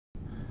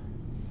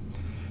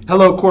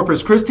Hello,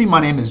 Corpus Christi. My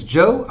name is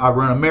Joe. I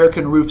run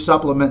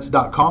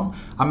AmericanRoofSupplements.com.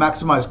 I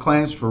maximize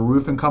claims for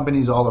roofing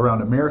companies all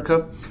around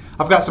America.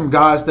 I've got some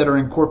guys that are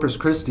in Corpus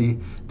Christi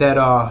that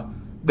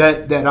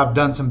I've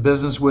done some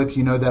business with,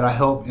 that I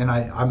help, and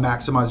I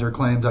maximize their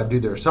claims. I do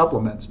their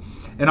supplements,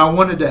 and I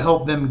wanted to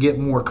help them get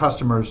more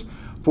customers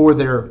for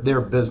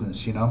their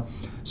business.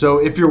 So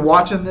if you're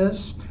watching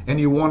this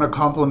and you want a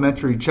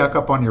complimentary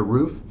checkup on your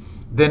roof,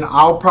 then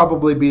I'll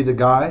probably be the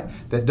guy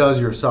that does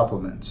your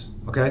supplements.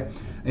 Okay.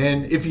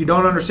 And if you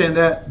don't understand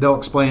that, they'll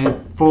explain it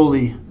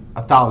fully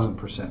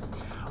 1,000%.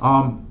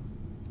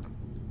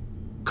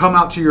 Come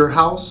out to your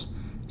house,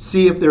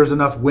 see if there's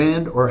enough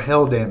wind or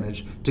hail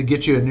damage to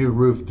get you a new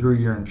roof through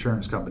your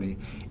insurance company.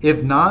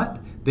 If not,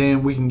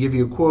 then we can give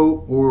you a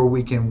quote, or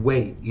we can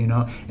wait,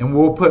 and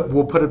we'll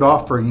put it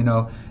off for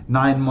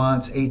 9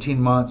 months,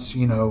 18 months,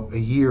 a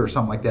year or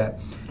something like that,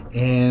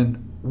 and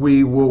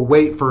we will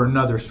wait for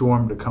another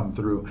storm to come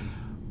through.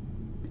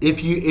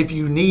 If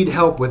you need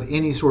help with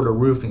any sort of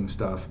roofing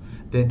stuff,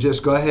 then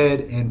just go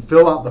ahead and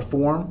fill out the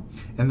form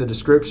in the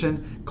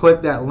description.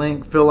 Click that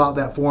link, fill out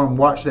that form,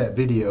 watch that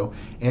video,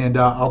 and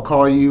I'll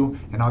call you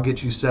and I'll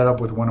get you set up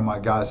with one of my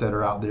guys that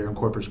are out there in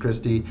Corpus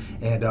Christi,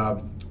 and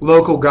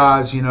local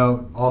guys,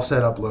 all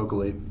set up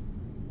locally.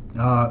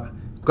 Go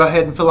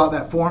ahead and fill out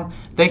that form.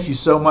 Thank you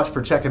so much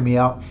for checking me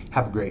out.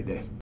 Have a great day.